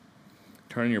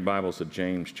Turn in your Bibles to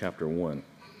James chapter 1.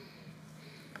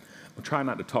 I'll try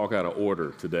not to talk out of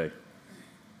order today.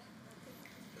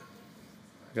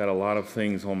 I got a lot of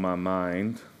things on my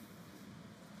mind.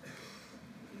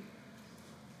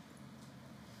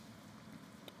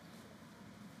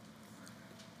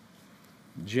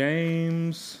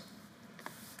 James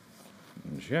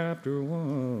chapter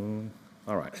 1.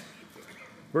 All right.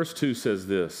 Verse 2 says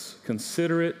this: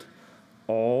 "Consider it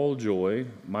all joy,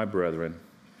 my brethren,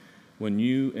 when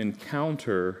you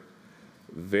encounter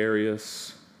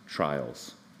various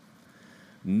trials,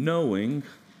 knowing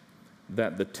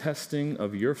that the testing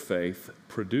of your faith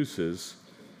produces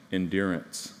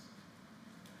endurance.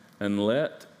 And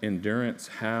let endurance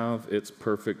have its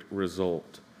perfect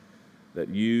result, that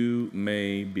you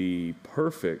may be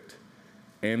perfect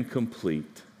and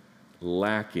complete,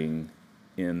 lacking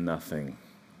in nothing."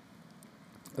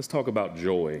 Let's talk about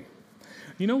joy.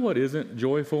 You know what isn't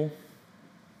joyful?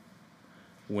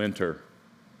 Winter.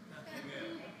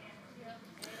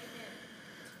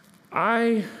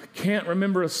 I can't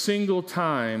remember a single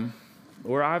time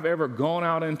where I've ever gone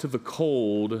out into the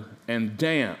cold and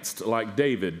danced like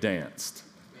David danced.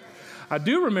 I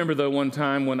do remember, though, one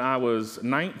time when I was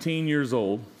 19 years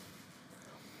old,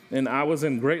 and I was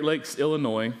in Great Lakes,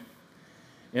 Illinois,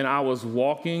 and I was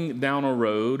walking down a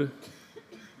road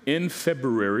in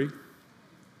February.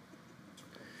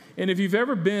 And if you've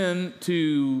ever been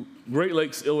to Great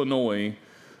Lakes, Illinois,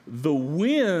 the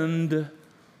wind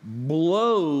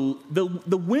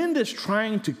the wind is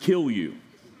trying to kill you.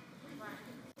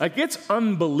 Like, it's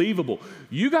unbelievable.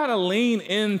 You got to lean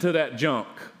into that junk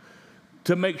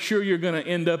to make sure you're going to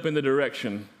end up in the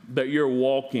direction that you're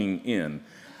walking in.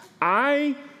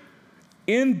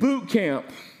 In boot camp,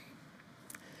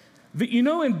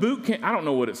 in boot camp, I don't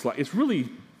know what it's like. It's really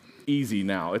easy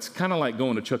now. It's kind of like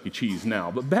going to Chuck E. Cheese now.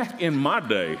 But back in my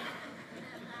day,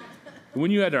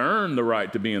 when you had to earn the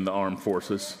right to be in the armed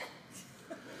forces,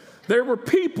 there were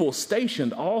people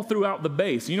stationed all throughout the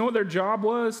base. You know what their job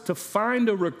was? To find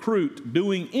a recruit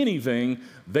doing anything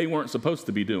they weren't supposed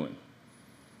to be doing.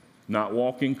 Not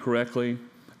walking correctly,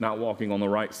 not walking on the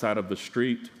right side of the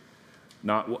street.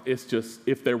 It's just,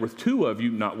 if there were two of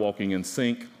you, not walking in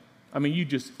sync. I mean,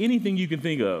 anything you can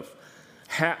think of.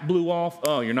 Hat blew off,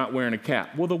 oh, you're not wearing a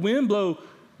cap. Well, the wind blew,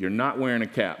 you're not wearing a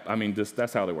cap. I mean,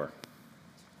 that's how they were.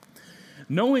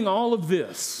 Knowing all of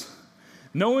this,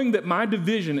 knowing that my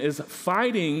division is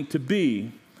fighting to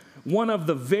be one of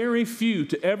the very few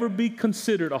to ever be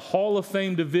considered a Hall of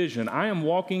Fame division, I am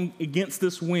walking against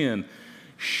this wind,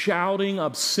 shouting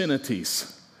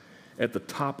obscenities at the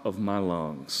top of my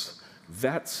lungs.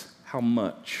 That's how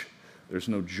much there's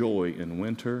no joy in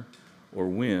winter or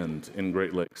wind in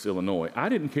Great Lakes, Illinois. I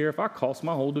didn't care if I cost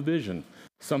my whole division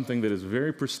something that is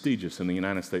very prestigious in the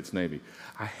United States Navy.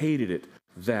 I hated it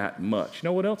that much. You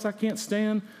know what else I can't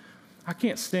stand? I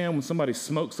can't stand when somebody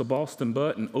smokes a Boston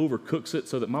butt and overcooks it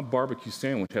so that my barbecue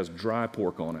sandwich has dry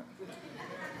pork on it.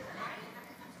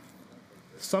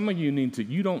 Some of you need to,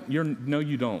 you don't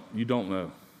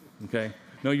know, okay?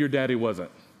 No, your daddy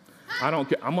wasn't. I don't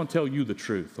care. I'm going to tell you the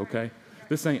truth, okay?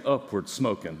 This ain't upward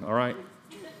smoking, all right?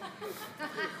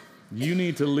 You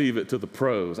need to leave it to the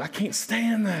pros. I can't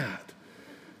stand that.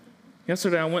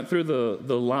 Yesterday, I went through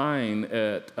the line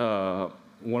at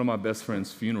one of my best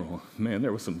friend's funeral. Man,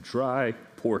 there was some dry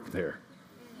pork there.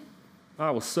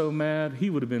 I was so mad. He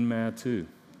would have been mad too.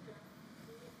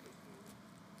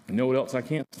 You know what else I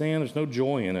can't stand? There's no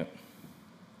joy in it.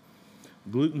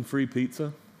 Gluten-free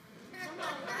pizza.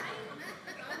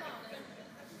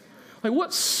 Like,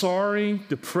 what sorry,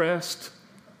 depressed,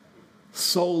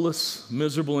 soulless,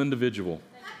 miserable individual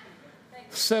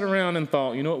sat around and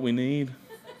thought, you know what we need?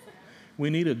 We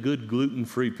need a good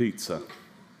gluten-free pizza.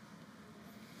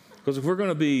 Because if we're going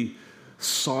to be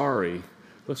sorry,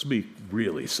 let's be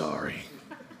really sorry.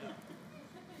 You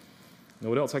know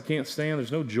what else I can't stand?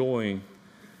 There's no joy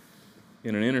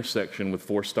in an intersection with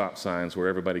 4 stop signs where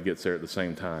everybody gets there at the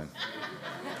same time.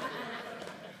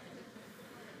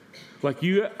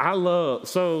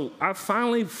 So I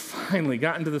finally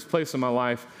gotten to this place in my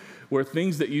life where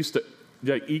things that used to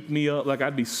eke me up, like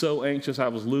I'd be so anxious I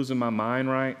was losing my mind,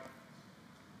 right?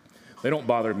 They don't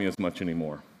bother me as much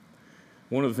anymore.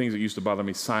 One of the things that used to bother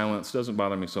me, silence, doesn't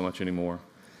bother me so much anymore.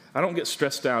 I don't get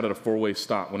stressed out at a 4-way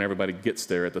stop when everybody gets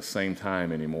there at the same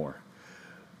time anymore.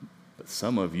 But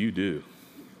some of you do.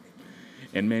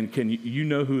 And man, you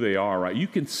know who they are, right? You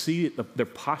can see it, their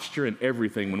posture and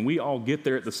everything. When we all get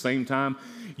there at the same time,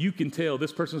 you can tell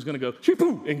this person's going to go,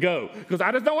 shoo, and go. Because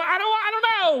I don't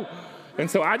know. And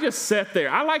so I just sat there.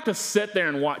 I like to sit there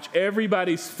and watch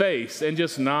everybody's face and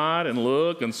just nod and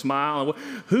look and smile.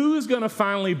 Who's going to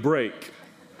finally break?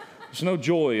 There's no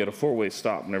joy at a four-way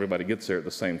stop when everybody gets there at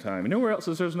the same time. You know where else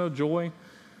there's no joy?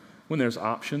 When there's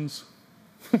options.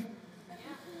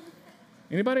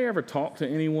 Anybody ever talk to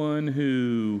anyone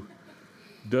who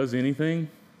does anything?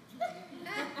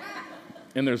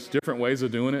 And there's different ways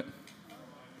of doing it?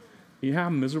 You know how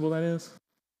miserable that is?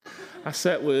 I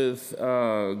sat with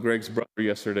Greg's brother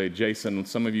yesterday, Jason.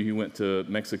 Some of you who went to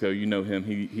Mexico, you know him.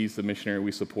 He's the missionary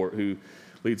we support who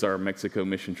leads our Mexico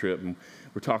mission trip. And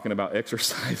we're talking about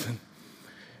exercising.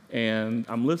 And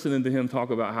I'm listening to him talk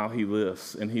about how he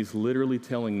lifts. And he's literally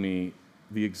telling me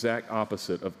the exact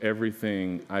opposite of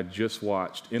everything I just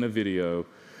watched in a video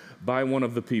by one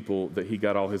of the people that he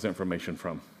got all his information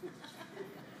from.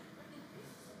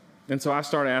 And so I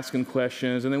start asking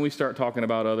questions, and then we start talking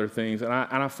about other things. And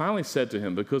I finally said to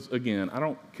him, because, again, I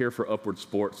don't care for upward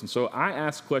sports, and so I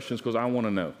ask questions because I want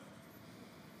to know.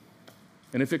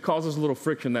 And if it causes a little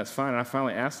friction, that's fine. And I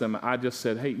finally asked him, I just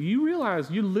said, hey, you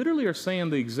realize you literally are saying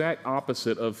the exact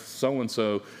opposite of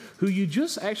so-and-so, who you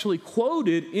just actually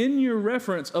quoted in your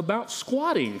reference about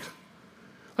squatting.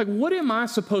 Like, what am I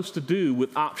supposed to do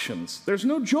with options? There's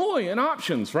no joy in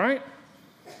options, right?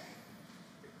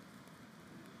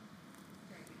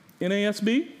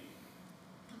 NASB?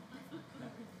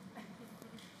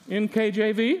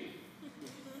 NKJV?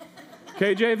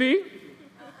 KJV?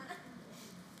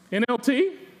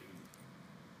 NLT?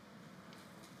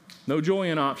 No joy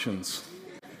in options.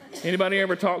 Anybody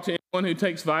ever talk to anyone who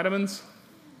takes vitamins?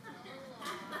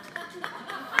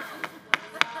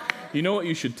 You know what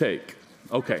you should take.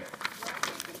 Okay.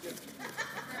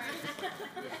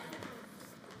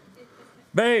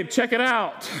 Babe, check it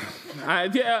out.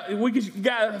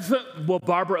 Well,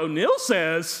 Barbara O'Neill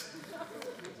says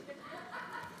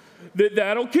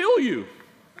that'll kill you.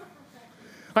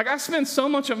 Like, I spend so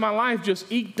much of my life just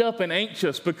eked up and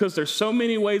anxious because there's so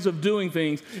many ways of doing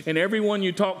things, and everyone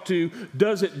you talk to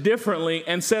does it differently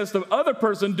and says the other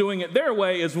person doing it their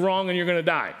way is wrong and you're going to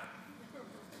die.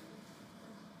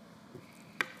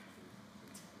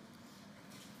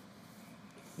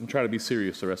 I'm trying to be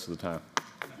serious the rest of the time.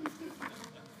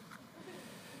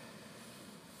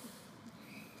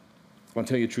 I'll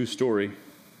tell you a true story.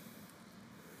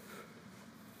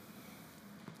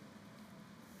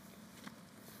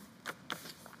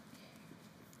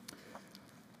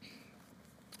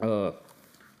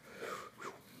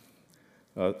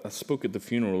 I spoke at the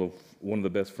funeral of one of the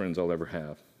best friends I'll ever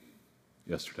have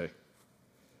yesterday.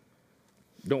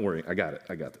 Don't worry, I got it.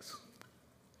 I got this.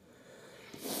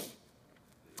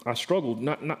 I struggled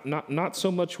not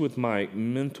so much with my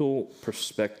mental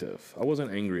perspective. I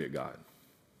wasn't angry at God.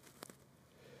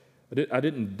 I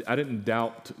didn't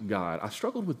doubt God. I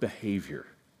struggled with behavior.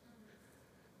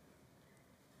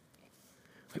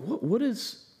 Like, what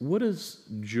does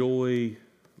joy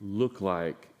look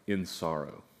like in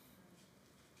sorrow?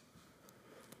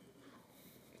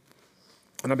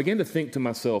 And I began to think to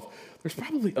myself, there's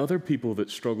probably other people that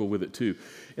struggle with it too.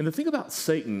 And the thing about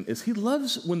Satan is he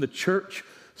loves when the church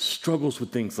struggles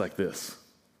with things like this.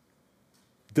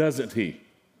 Doesn't he?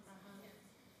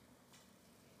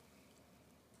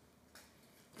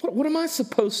 What am I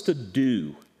supposed to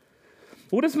do?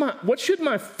 What should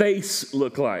my face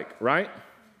look like, right?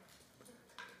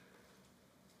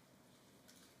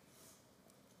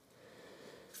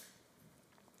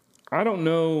 I don't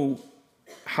know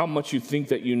how much you think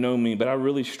that you know me, but I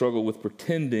really struggle with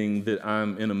pretending that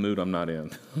I'm in a mood I'm not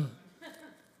in.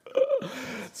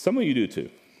 Some of you do too.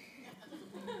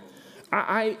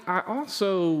 I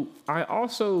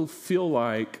also feel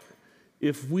like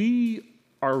if we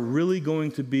are really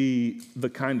going to be the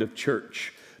kind of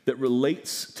church that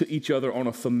relates to each other on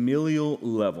a familial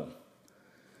level,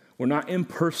 we're not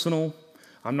impersonal,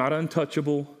 I'm not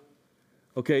untouchable,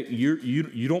 okay?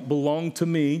 You don't belong to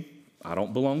me, I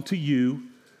don't belong to you,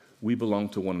 we belong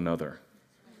to one another.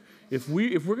 If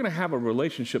we're going to have a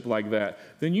relationship like that,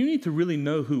 then you need to really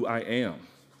know who I am.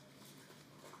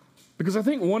 Because I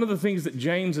think one of the things that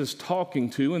James is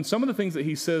talking to, and some of the things that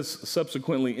he says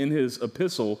subsequently in his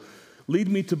epistle, lead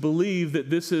me to believe that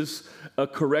this is a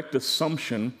correct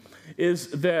assumption, is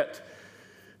that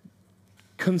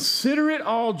consider it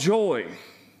all joy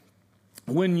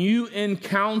when you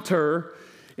encounter,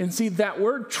 and see that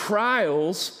word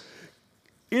trials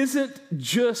isn't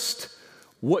just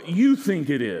what you think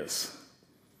it is.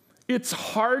 It's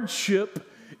hardship.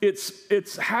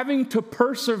 It's having to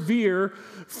persevere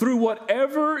through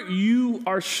whatever you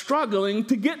are struggling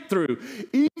to get through,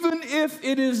 even if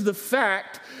it is the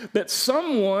fact that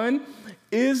someone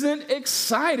isn't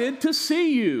excited to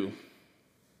see you.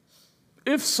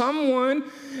 If someone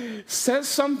says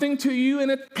something to you and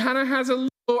it kind of has a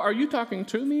little, are you talking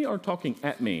to me or talking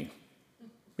at me?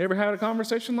 You ever had a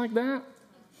conversation like that?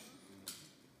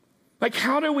 Like,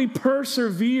 how do we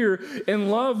persevere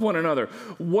and love one another?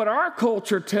 What our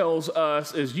culture tells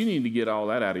us is you need to get all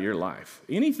that out of your life.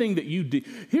 Anything that you do.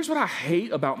 Here's what I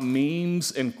hate about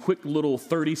memes and quick little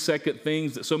 30-second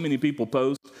things that so many people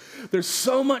post. There's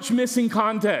so much missing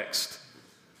context.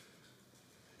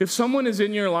 If someone is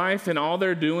in your life and all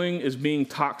they're doing is being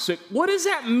toxic, what does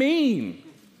that mean?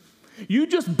 You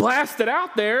just blast it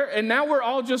out there, and now we're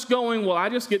all just going, well, I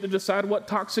just get to decide what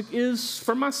toxic is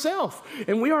for myself.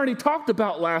 And we already talked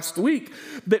about last week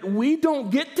that we don't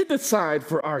get to decide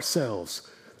for ourselves.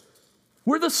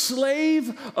 We're the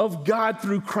slave of God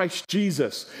through Christ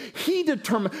Jesus. He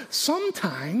determined.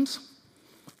 Sometimes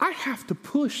I have to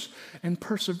push and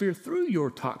persevere through your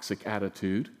toxic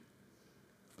attitude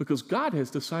because God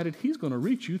has decided He's going to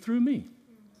reach you through me.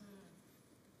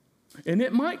 And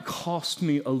it might cost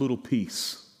me a little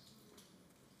peace.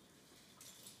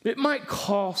 It might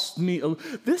cost me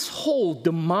this whole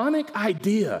demonic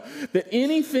idea that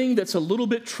anything that's a little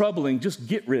bit troubling, just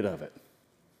get rid of it.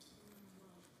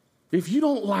 If you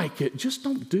don't like it, just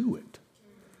don't do it.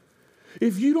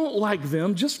 If you don't like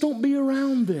them, just don't be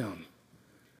around them.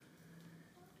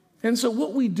 And so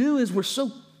what we do is we're so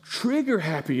trigger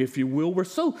happy, if you will. We're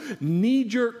so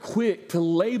knee-jerk quick to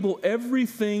label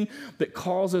everything that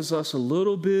causes us a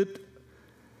little bit,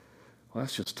 well,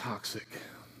 that's just toxic.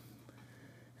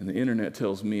 And the internet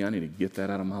tells me I need to get that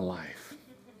out of my life.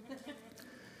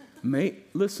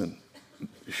 Listen,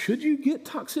 should you get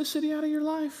toxicity out of your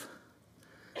life,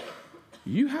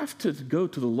 you have to go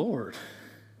to the Lord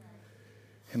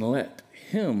and let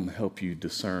Him help you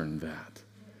discern that.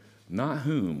 Not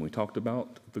whom. We talked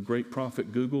about the great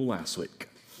prophet Google last week.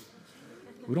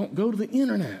 We don't go to the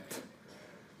internet.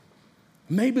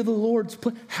 Maybe the Lord's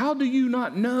how do you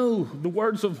not know the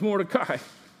words of Mordecai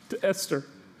to Esther?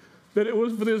 That it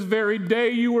was for this very day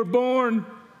you were born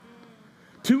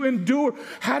to endure.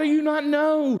 How do you not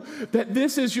know that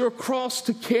this is your cross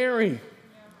to carry?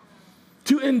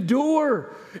 To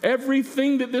endure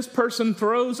everything that this person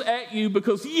throws at you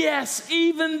because, yes,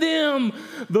 even them,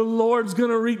 the Lord's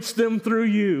going to reach them through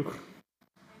you.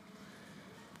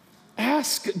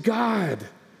 Ask God,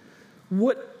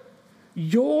 what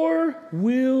your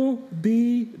will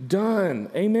be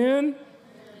done. Amen?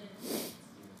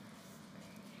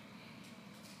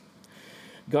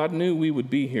 God knew we would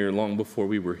be here long before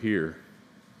we were here.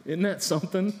 Isn't that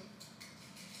something?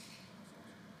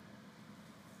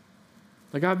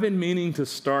 Like, I've been meaning to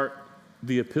start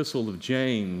the epistle of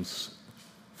James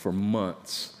for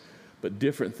months, but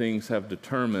different things have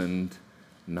determined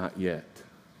not yet.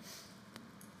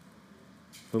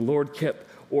 The Lord kept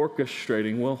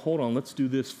orchestrating, well, hold on, let's do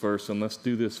this first and let's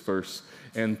do this first.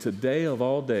 And today of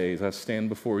all days, I stand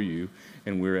before you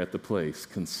and we're at the place.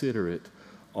 Consider it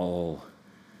all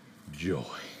joy.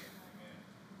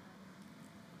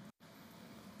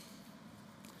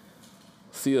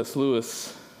 C.S.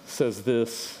 Lewis says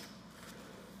this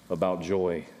about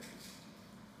joy.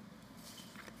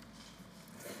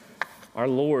 Our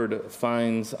Lord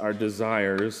finds our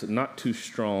desires not too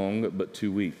strong, but too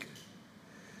weak.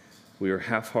 We are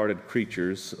half-hearted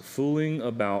creatures, fooling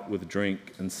about with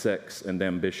drink and sex and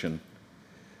ambition,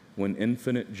 when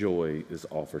infinite joy is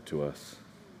offered to us.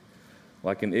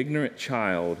 Like an ignorant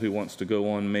child who wants to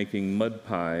go on making mud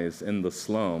pies in the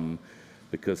slum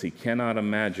because he cannot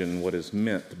imagine what is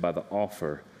meant by the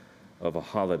offer of a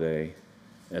holiday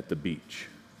at the beach.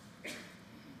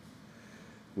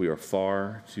 We are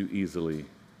far too easily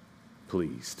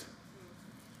pleased.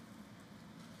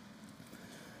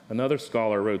 Another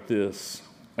scholar wrote this,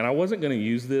 and I wasn't going to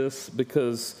use this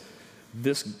because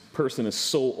this person is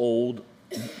so old,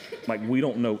 like we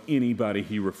don't know anybody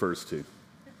he refers to.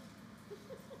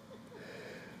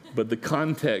 But the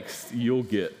context you'll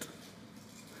get.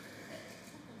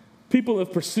 People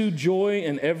have pursued joy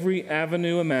in every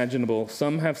avenue imaginable.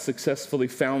 Some have successfully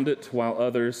found it, while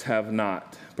others have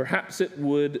not. Perhaps it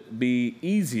would be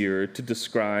easier to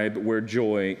describe where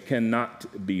joy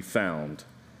cannot be found.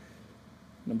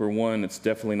 Number one, it's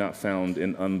definitely not found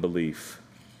in unbelief.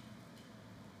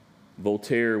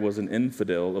 Voltaire was an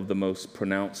infidel of the most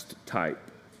pronounced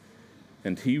type,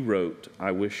 and he wrote,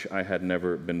 "I wish I had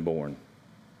never been born."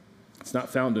 It's not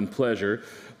found in pleasure.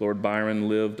 Lord Byron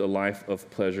lived a life of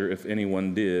pleasure, if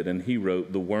anyone did, and he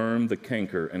wrote, "The worm, the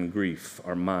canker, and grief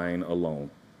are mine alone."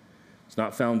 It's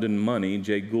not found in money.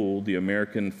 Jay Gould, the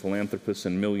American philanthropist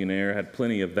and millionaire, had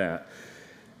plenty of that.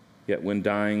 Yet when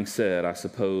dying said, "I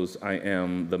suppose I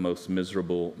am the most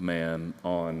miserable man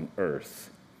on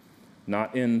earth."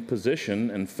 Not in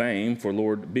position and fame, for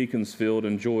Lord Beaconsfield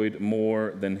enjoyed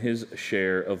more than his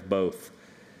share of both.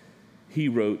 He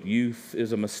wrote, "Youth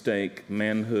is a mistake,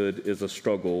 manhood is a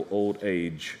struggle, old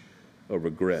age a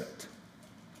regret."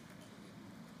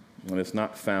 And it's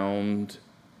not found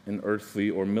in earthly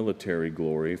or military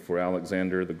glory, for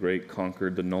Alexander the Great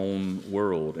conquered the known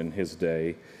world in his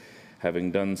day.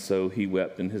 Having done so, he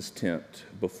wept in his tent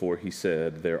before he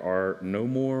said, "There are no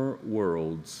more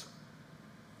worlds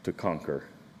to conquer."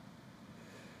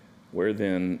 Where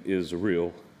then is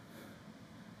real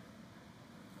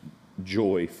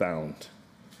joy found?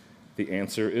 The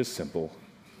answer is simple: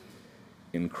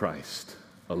 in Christ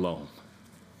alone.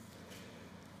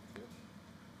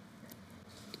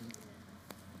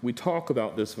 We talk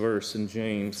about this verse in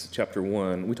James chapter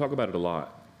 1. We talk about it a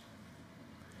lot.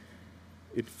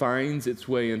 It finds its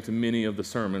way into many of the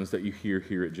sermons that you hear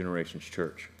here at Generations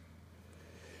Church.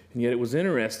 And yet it was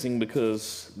interesting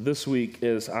because this week,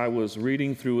 as I was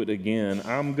reading through it again,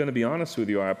 I'm going to be honest with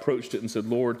you, I approached it and said,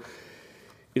 "Lord,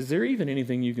 is there even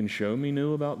anything you can show me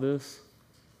new about this?"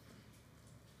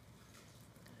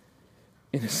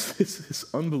 And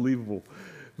it's unbelievable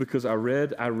because I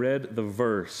read the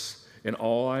verse, and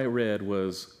all I read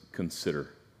was "consider."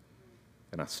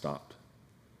 And I stopped.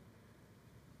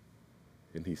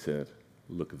 And he said,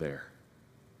 "Look there."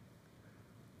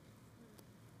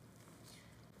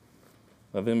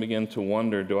 I then began to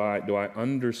wonder, do I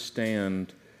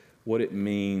understand what it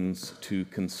means to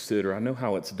consider? I know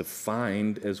how it's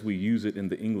defined as we use it in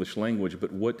the English language,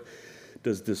 but what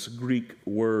does this Greek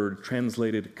word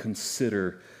translated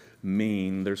consider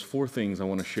mean? There's 4 things I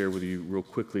want to share with you real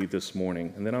quickly this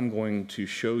morning, and then I'm going to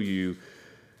show you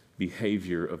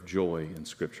behavior of joy in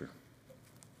Scripture.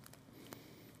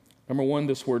 Number 1,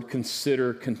 this word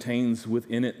consider contains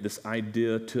within it this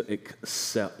idea to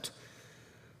accept.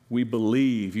 We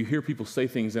believe. You hear people say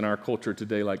things in our culture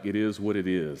today like it is what it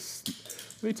is.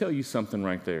 Let me tell you something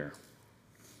right there.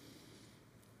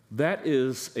 That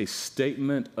is a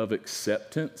statement of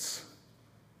acceptance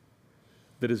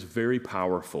that is very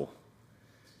powerful.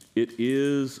 It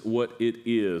is what it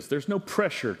is. There's no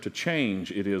pressure to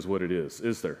change it is what it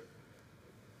is there?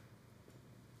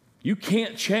 You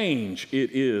can't change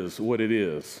it is what it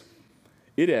is.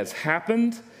 It has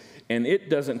happened, and it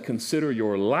doesn't consider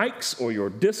your likes or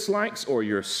your dislikes or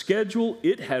your schedule.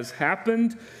 It has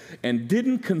happened and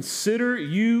didn't consider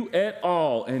you at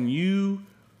all, and you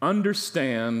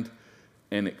understand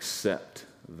and accept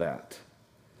that.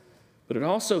 But it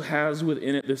also has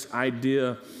within it this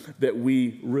idea that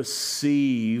we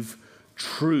receive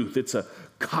truth. It's a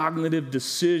cognitive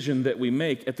decision that we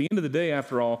make. At the end of the day,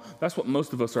 after all, that's what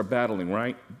most of us are battling,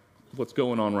 right? What's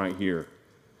going on right here.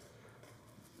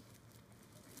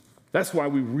 That's why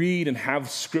we read and have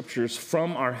scriptures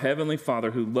from our Heavenly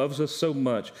Father who loves us so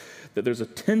much that there's a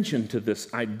tension to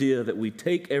this idea that we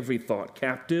take every thought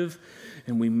captive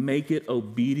and we make it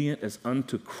obedient as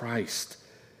unto Christ.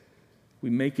 We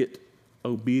make it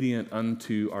obedient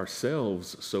unto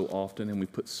ourselves so often, and we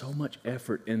put so much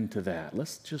effort into that.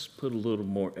 Let's just put a little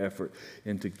more effort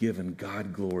into giving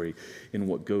God glory in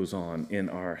what goes on in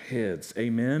our heads.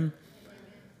 Amen?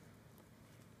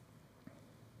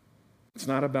 It's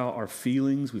not about our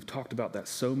feelings. We've talked about that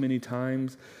so many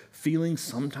times. Feelings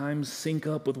sometimes sync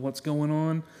up with what's going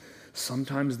on.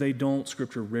 Sometimes they don't.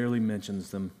 Scripture rarely mentions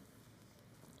them.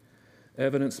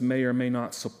 Evidence may or may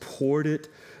not support it,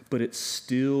 but it's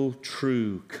still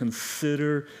true.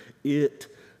 Consider it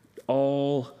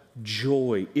all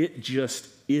joy. It just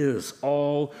is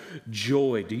all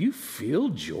joy. Do you feel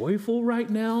joyful right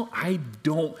now? I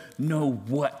don't know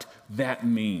what that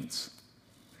means,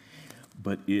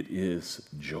 but it is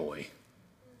joy.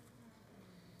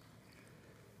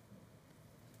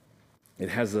 It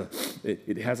has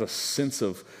a sense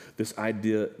of this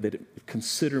idea that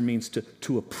consider means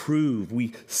to approve.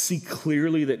 We see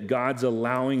clearly that God's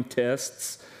allowing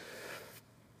tests.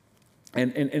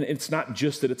 And it's not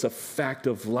just that it's a fact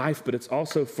of life, but it's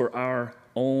also for our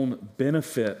own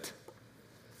benefit.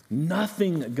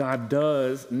 Nothing God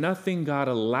does, nothing God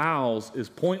allows is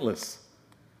pointless.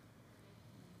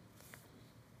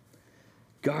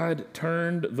 God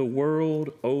turned the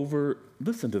world over.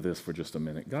 Listen to this for just a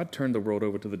minute. God turned the world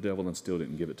over to the devil and still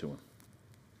didn't give it to him.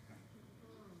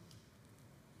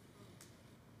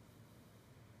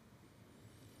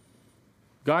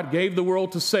 God gave the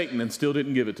world to Satan and still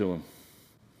didn't give it to him.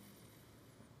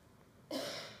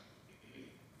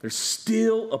 There's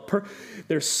still a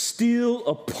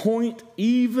point,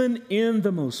 even in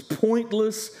the most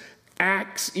pointless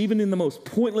acts, even in the most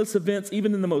pointless events,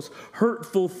 even in the most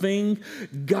hurtful thing,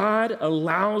 God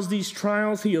allows these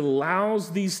trials. He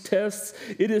allows these tests.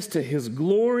 It is to His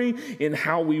glory in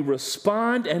how we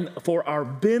respond and for our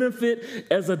benefit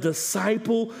as a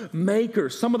disciple maker.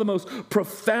 Some of the most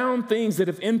profound things that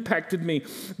have impacted me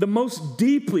the most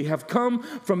deeply have come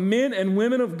from men and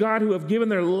women of God who have given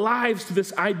their lives to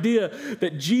this idea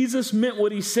that Jesus meant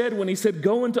what He said when He said,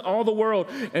 go into all the world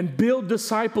and build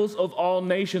disciples of all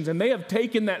nations. And they have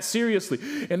taken that seriously.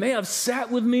 And they have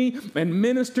sat with me and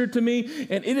ministered to me.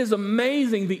 And it is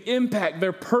amazing the impact,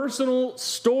 their personal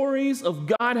stories of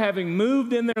God having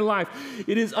moved in their life.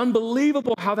 It is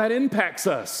unbelievable how that impacts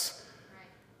us.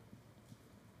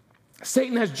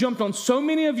 Satan has jumped on so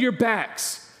many of your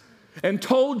backs and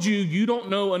told you you don't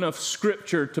know enough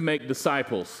scripture to make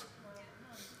disciples.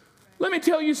 Let me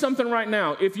tell you something right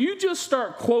now. If you just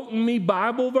start quoting me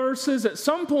Bible verses, at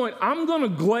some point I'm going to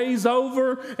glaze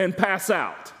over and pass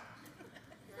out.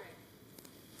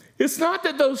 It's not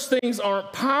that those things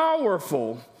aren't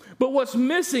powerful, but what's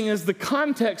missing is the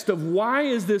context of why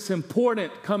is this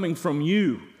important coming from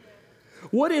you?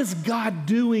 What is God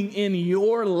doing in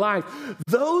your life?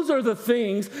 Those are the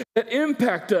things that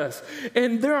impact us.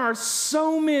 And there are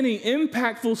so many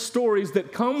impactful stories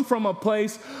that come from a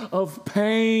place of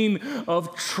pain,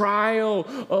 of trial,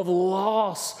 of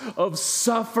loss, of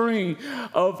suffering,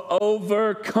 of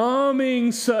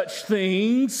overcoming such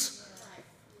things.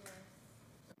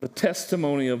 The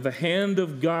testimony of the hand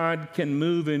of God can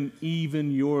move in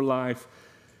even your life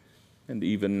and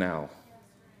even now.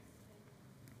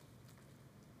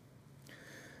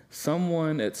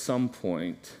 Someone at some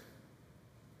point,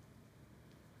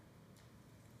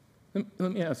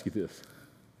 let me ask you this.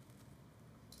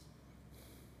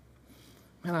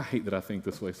 Man, I hate that I think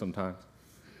this way sometimes.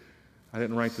 I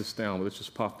didn't write this down, but it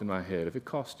just popped in my head. If it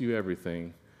cost you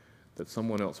everything that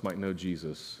someone else might know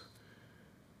Jesus,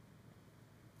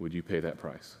 would you pay that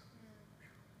price?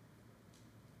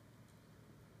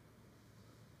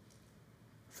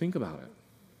 Think about it.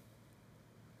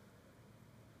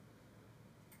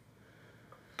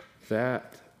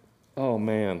 Oh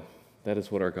man, that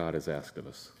is what our God has asked of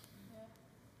us.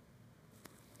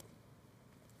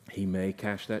 He may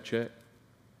cash that check.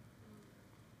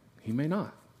 He may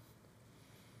not.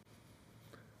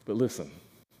 But listen,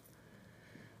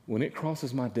 when it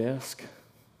crosses my desk,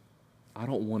 I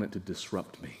don't want it to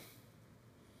disrupt me.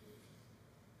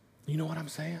 You know what I'm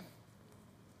saying?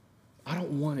 I don't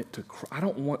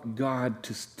want God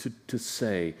to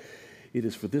say, it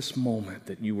is for this moment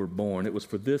that you were born. It was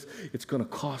for this. It's going to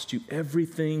cost you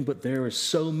everything, but there are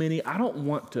so many. I don't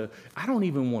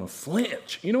even want to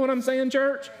flinch. You know what I'm saying,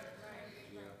 church?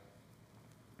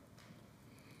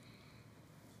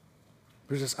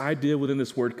 There's this idea within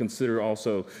this word consider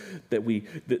also that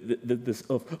this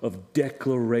of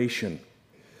declaration.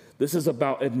 This is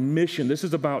about admission. This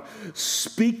is about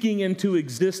speaking into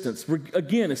existence.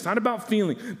 Again, it's not about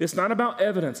feeling. It's not about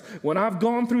evidence. When I've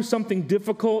gone through something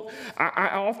difficult, I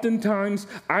oftentimes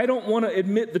don't want to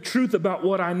admit the truth about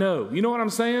what I know. You know what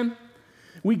I'm saying?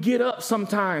 We get up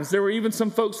sometimes. There were even some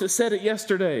folks that said it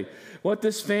yesterday. What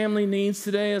this family needs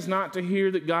today is not to hear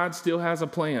that God still has a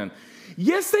plan.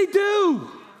 Yes, they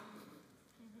do.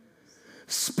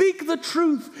 Speak the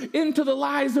truth into the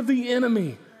lives of the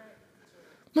enemy.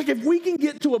 Like if we can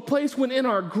get to a place when in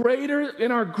our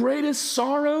greatest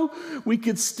sorrow, we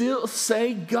could still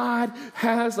say God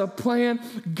has a plan.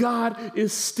 God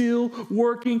is still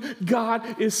working.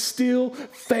 God is still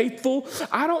faithful.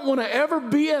 I don't want to ever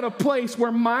be at a place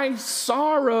where my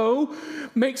sorrow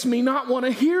makes me not want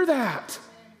to hear that.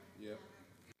 Yep.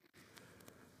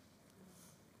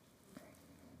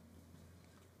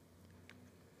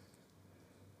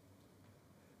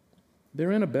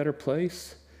 They're in a better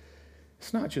place.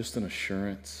 It's not just an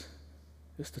assurance.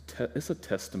 It's a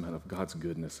testament of God's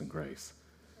goodness and grace.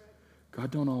 God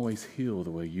don't always heal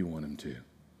the way you want Him to,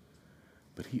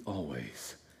 but He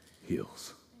always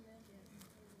heals.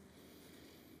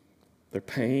 Their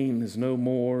pain is no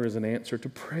more as an answer to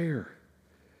prayer.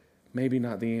 Maybe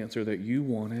not the answer that you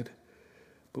wanted,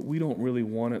 but we don't really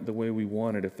want it the way we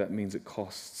want it if that means it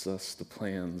costs us the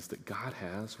plans that God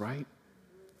has, right?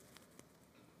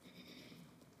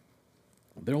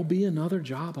 There'll be another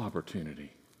job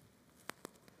opportunity.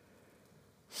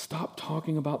 Stop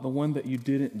talking about the one that you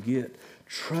didn't get.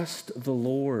 Trust the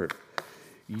Lord.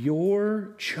 Your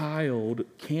child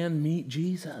can meet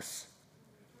Jesus.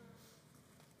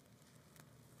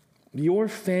 Your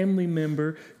family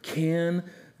member can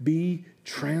be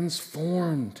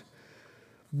transformed.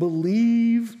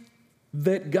 Believe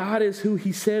that God is who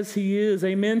He says He is.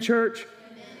 Amen, church?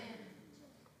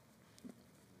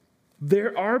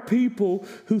 There are people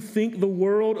who think the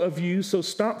world of you, so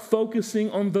stop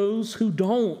focusing on those who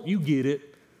don't. You get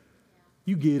it.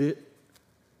 You get it.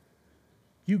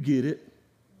 You get it.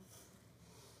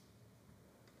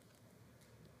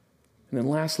 And then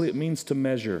lastly, it means to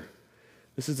measure.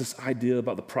 This is this idea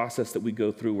about the process that we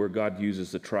go through where God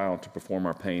uses the trial to perform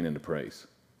our pain into praise.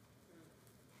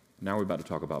 Now we're about to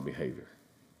talk about behavior.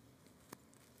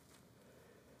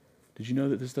 Did you know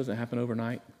that this doesn't happen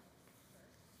overnight?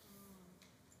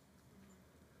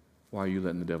 Why are you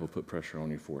letting the devil put pressure on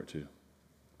you for it too?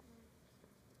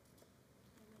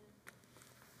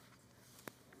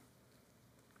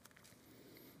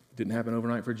 Didn't happen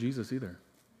overnight for Jesus either.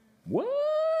 What?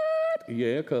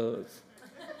 Yeah, cuz.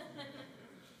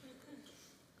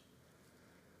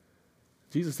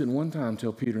 Jesus didn't one time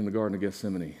tell Peter in the Garden of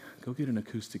Gethsemane, go get an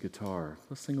acoustic guitar.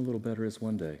 Let's sing a little better as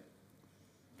one day.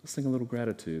 Let's sing a little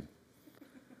gratitude.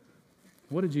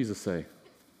 What did Jesus say?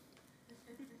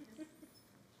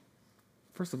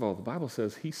 First of all, the Bible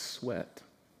says he sweat.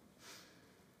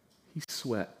 He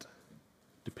sweat.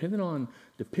 Depending on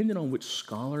which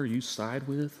scholar you side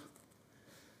with,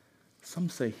 some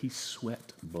say he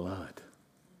sweat blood.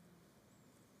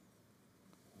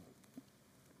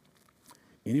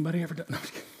 Anybody ever done? No, I'm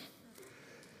just kidding.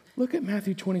 Look at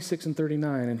Matthew 26 and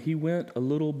 39. And he went a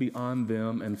little beyond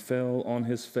them and fell on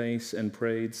his face and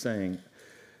prayed, saying,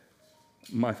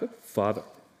 my Father,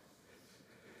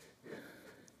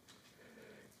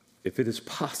 if it is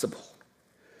possible,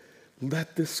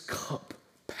 let this cup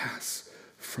pass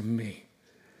from me.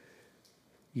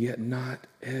 Yet not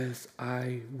as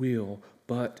I will,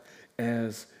 but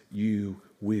as you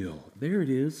will. There it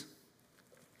is.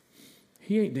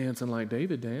 He ain't dancing like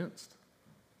David danced.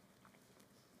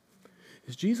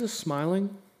 Is Jesus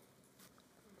smiling?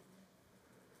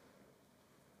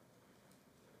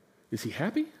 Is he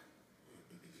happy?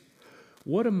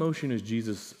 What emotion is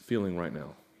Jesus feeling right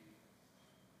now?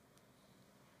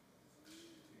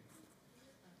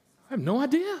 I have no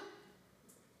idea.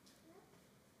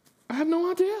 I have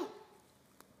no idea.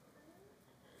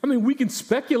 I mean, we can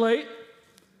speculate,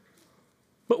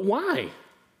 but why?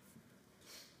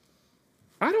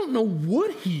 I don't know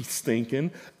what he's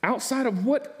thinking outside of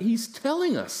what he's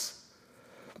telling us.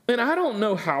 And I don't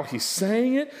know how he's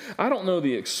saying it. I don't know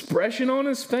the expression on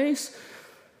his face.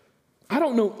 I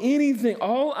don't know anything.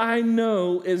 All I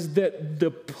know is that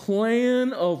the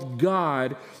plan of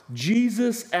God,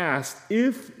 Jesus asked,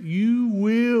 if you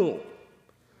will,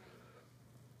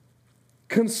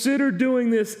 consider doing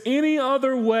this any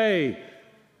other way,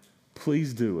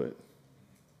 please do it.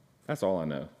 That's all I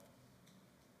know.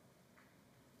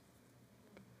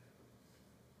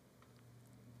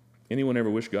 Anyone ever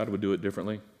wish God would do it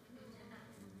differently?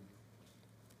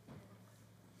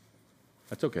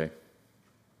 That's okay.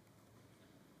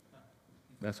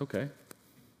 That's okay.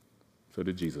 So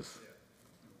did Jesus.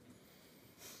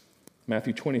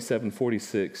 Matthew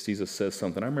 27:46, Jesus says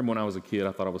something. I remember when I was a kid,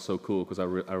 I thought I was so cool because I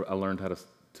learned how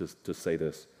to say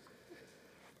this.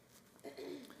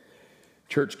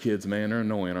 Church kids, man, they're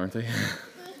annoying, aren't they?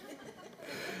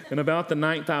 And about the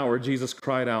 9th hour, Jesus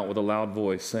cried out with a loud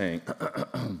voice, saying,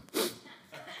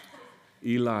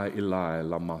 Eli, Eli,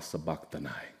 lama sabachthani.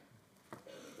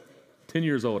 10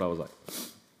 years old, I was like,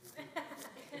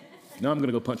 now I'm going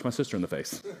to go punch my sister in the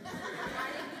face.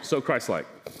 So Christ-like.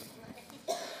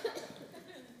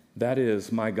 That is,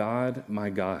 my God,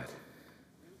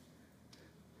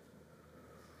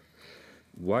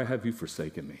 why have you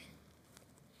forsaken me?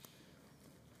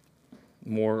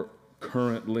 More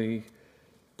currently,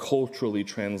 culturally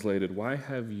translated, why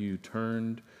have you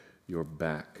turned your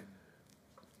back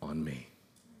on me?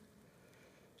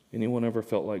 Anyone ever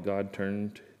felt like God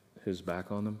turned his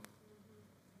back on them?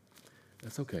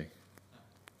 That's okay.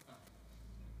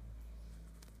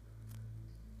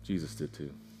 Jesus did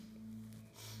too.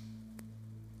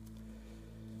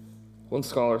 One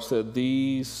scholar said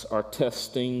these are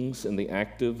testings in the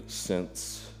active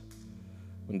sense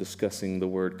when discussing the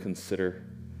word consider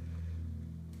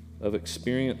of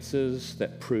experiences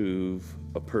that prove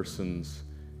a person's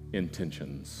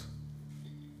intentions.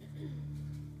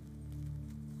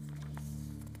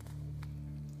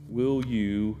 Will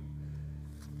you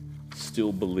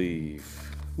still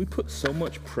believe? We put so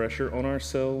much pressure on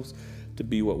ourselves to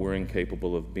be what we're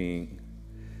incapable of being.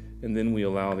 And then we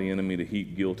allow the enemy to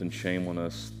heap guilt and shame on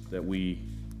us that we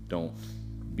don't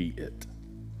be it.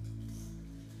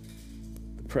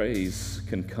 The praise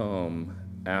can come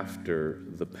after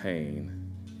the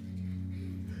pain,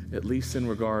 at least in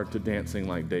regard to dancing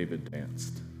like David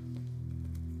danced.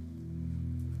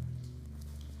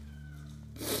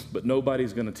 But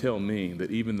nobody's going to tell me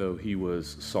that even though he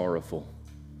was sorrowful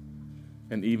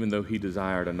And even though he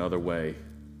desired another way,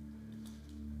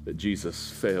 that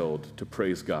Jesus failed to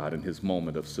praise God in his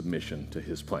moment of submission to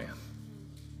his plan.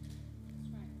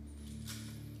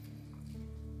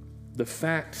 The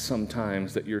fact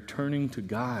sometimes that you're turning to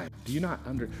God, do you not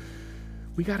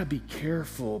we got to be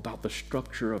careful about the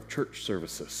structure of church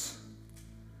services.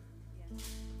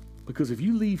 Because if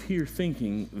you leave here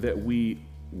thinking that we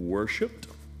worshiped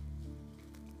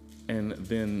and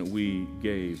then we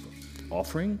gave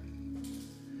offering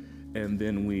and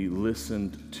then we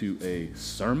listened to a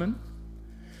sermon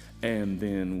and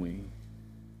then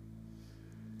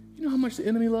you know how much the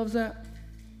enemy loves that?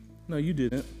 No, you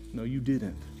didn't. No, you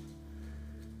didn't.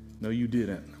 No, you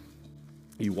didn't.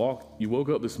 You woke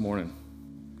up this morning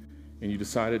and you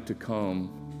decided to come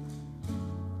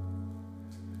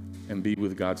and be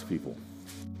with God's people.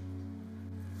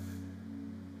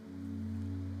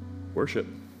 Worship.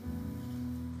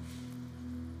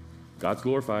 God's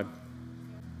glorified.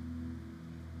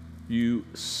 You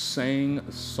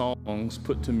sang songs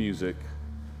put to music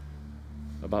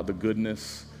about the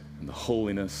goodness and the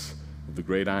holiness of the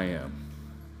great I am.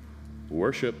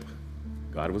 Worship.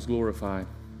 God was glorified.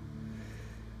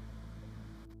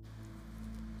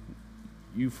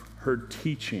 You've heard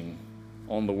teaching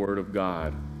on the Word of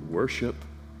God. Worship.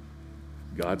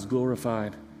 God's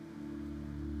glorified.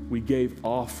 We gave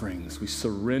offerings. We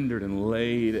surrendered and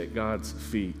laid at God's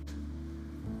feet.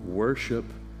 Worship.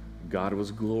 God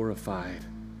was glorified.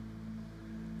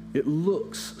 It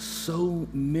looks so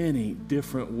many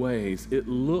different ways. It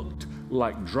looked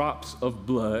like drops of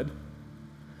blood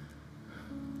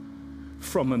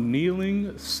from a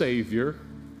kneeling Savior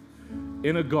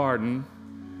in a garden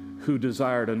who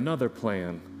desired another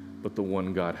plan but the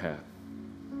one God had.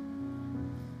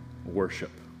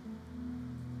 Worship.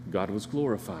 God was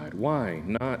glorified. Why?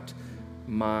 Not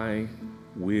my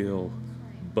will,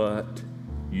 but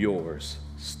yours.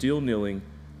 Still kneeling,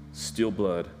 still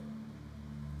blood,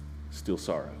 still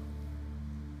sorrow.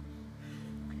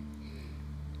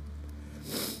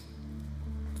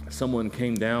 Someone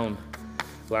came down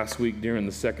last week during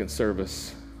the second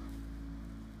service.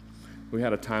 We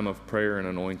had a time of prayer and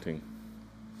anointing.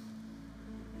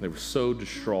 They were so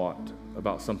distraught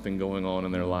about something going on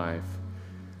in their life.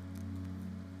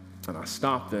 And I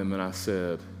stopped them and I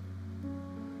said,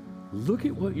 look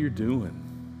at what you're doing.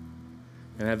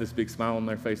 And I had this big smile on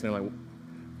their face and they're like,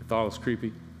 I thought it was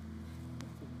creepy.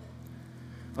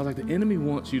 I was like, the enemy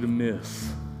wants you to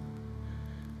miss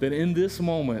that in this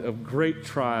moment of great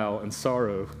trial and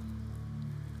sorrow,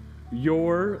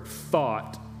 your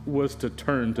thought was to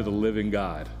turn to the living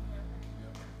God.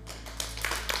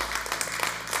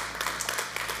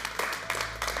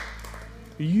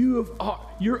 You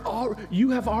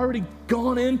have already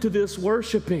gone into this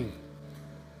worshiping.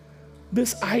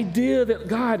 This idea that,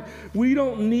 God, we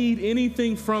don't need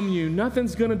anything from you.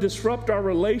 Nothing's going to disrupt our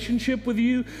relationship with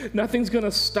you. Nothing's going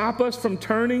to stop us from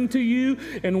turning to you.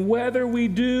 And whether we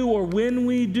do or when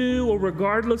we do, or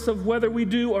regardless of whether we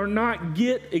do or not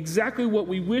get exactly what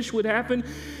we wish would happen,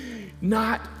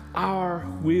 not our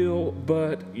will,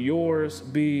 but yours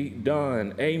be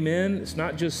done. Amen. It's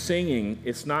not just singing.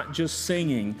 It's not just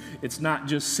singing. It's not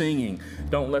just singing.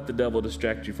 Don't let the devil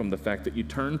distract you from the fact that you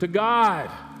turn to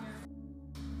God.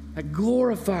 That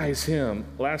glorifies him.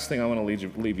 Last thing I want to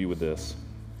leave you with this.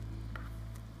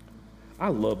 I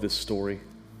love this story.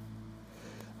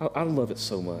 I love it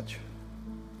so much.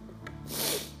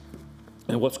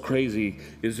 And what's crazy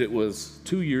is it was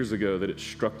 2 years ago that it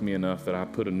struck me enough that I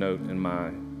put a note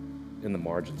in the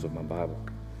margins of my Bible.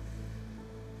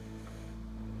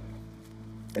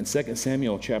 In 2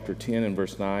 Samuel chapter 10 and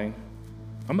verse 9,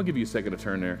 I'm going to give you a second to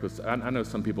turn there because I know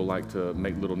some people like to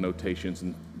make little notations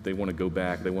and they want to go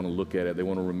back, they want to look at it, they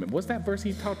want to remember. What's that verse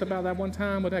he talked about that one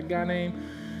time with that guy named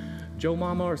Joe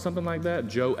Mama or something like that?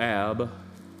 Joab.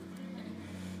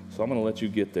 So I'm going to let you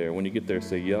get there. When you get there,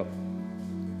 say, yep.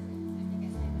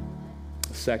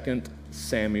 2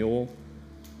 Samuel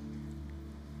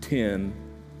 10,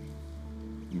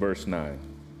 verse 9.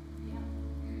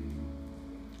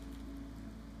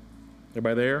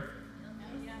 Everybody there?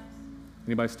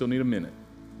 Anybody still need a minute?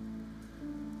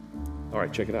 All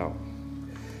right, check it out.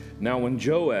 Now when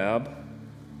Joab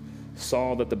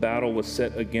saw that the battle was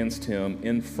set against him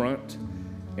in front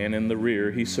and in the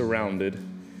rear, he selected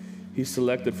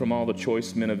from all the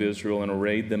choice men of Israel and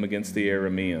arrayed them against the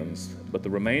Arameans. But the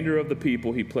remainder of the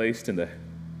people he placed in the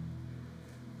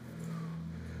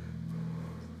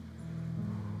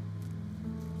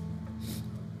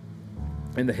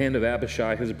hand of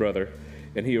Abishai his brother,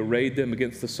 and he arrayed them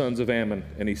against the sons of Ammon.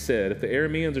 And he said, if the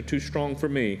Arameans are too strong for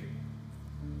me,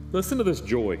 listen to this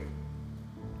joy,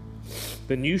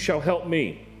 then you shall help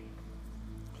me.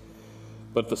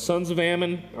 But if the sons of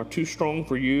Ammon are too strong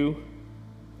for you,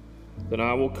 then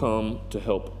I will come to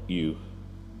help you.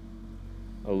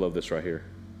 I love this right here.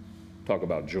 Talk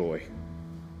about joy.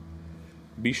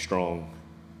 Be strong.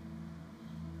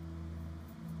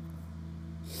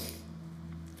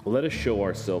 Let us show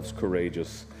ourselves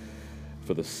courageous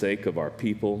for the sake of our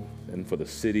people and for the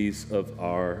cities of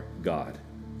our God.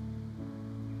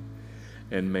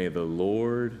 And may the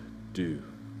Lord do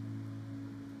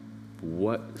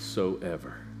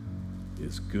whatsoever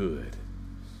is good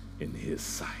in his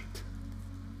sight.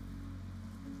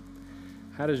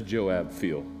 How does Joab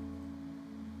feel?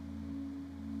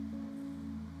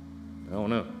 I don't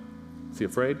know. Is he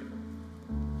afraid?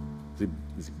 Does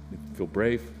he feel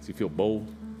brave? Does he feel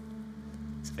bold?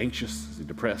 Is he anxious? Is he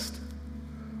depressed?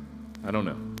 I don't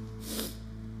know.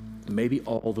 Maybe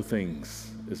all the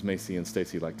things, as Macy and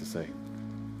Stacy like to say.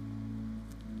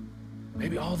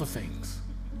 Maybe all the things.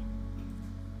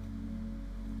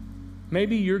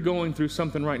 Maybe you're going through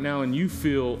something right now and you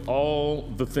feel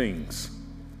all the things.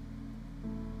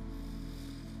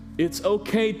 It's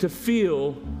okay to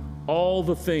feel all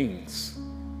the things.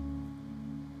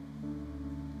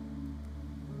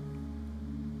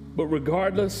 But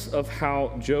regardless of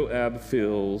how Joab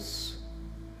feels,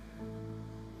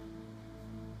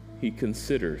 he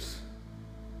considers.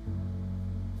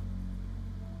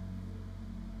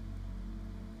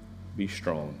 Be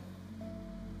strong.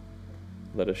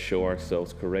 Let us show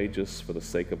ourselves courageous for the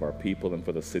sake of our people and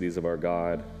for the cities of our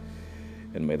God.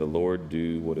 And may the Lord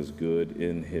do what is good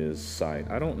in his sight.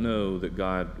 I don't know that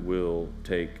God will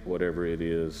take whatever it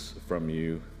is from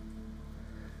you.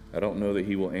 I don't know that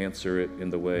he will answer it in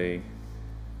the way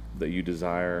that you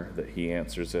desire that he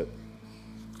answers it.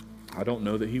 I don't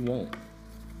know that he won't.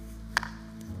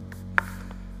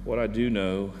 What I do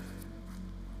know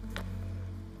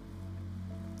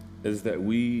is that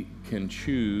we can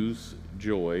choose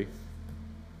joy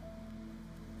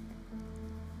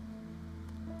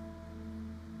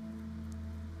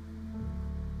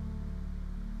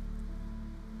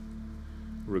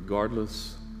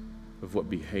regardless of what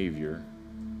behavior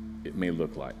it may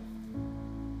look like.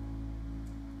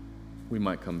 We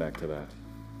might come back to that.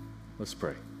 Let's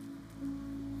pray.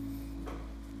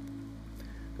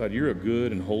 God, you're a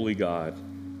good and holy God.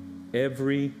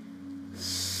 Every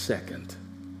second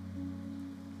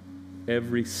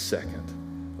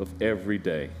of every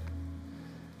day,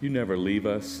 you never leave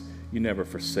us. You never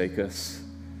forsake us.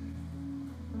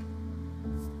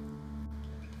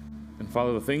 And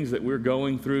Father, the things that we're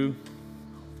going through,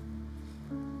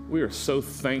 we are so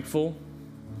thankful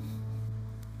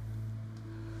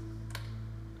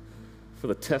for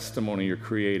the testimony you're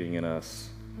creating in us.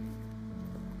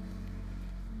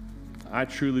 I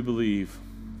truly believe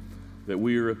that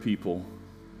we are a people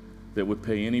that would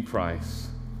pay any price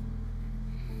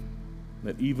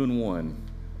that even one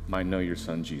might know your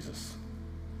Son, Jesus,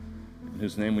 in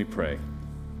whose name we pray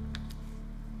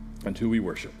and who we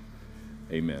worship.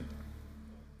 Amen.